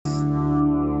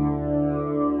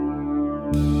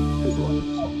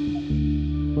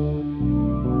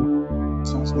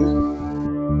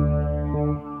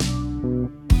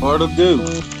What to do?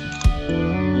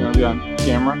 You gonna be on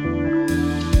camera?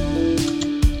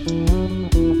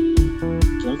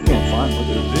 She's doing fine. Look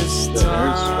at This the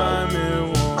hair time sweat. it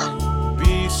won't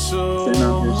be so Stay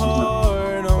down here, she's not.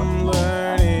 hard. I'm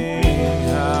learning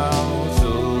how to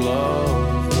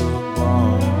love the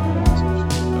bomb.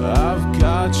 I've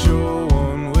got your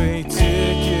one-way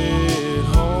ticket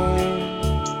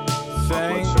home.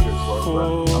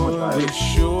 Thankful to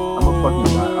show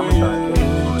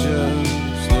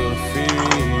just a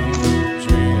fever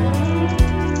dream.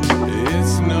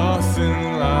 It's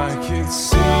nothing like it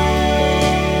seems.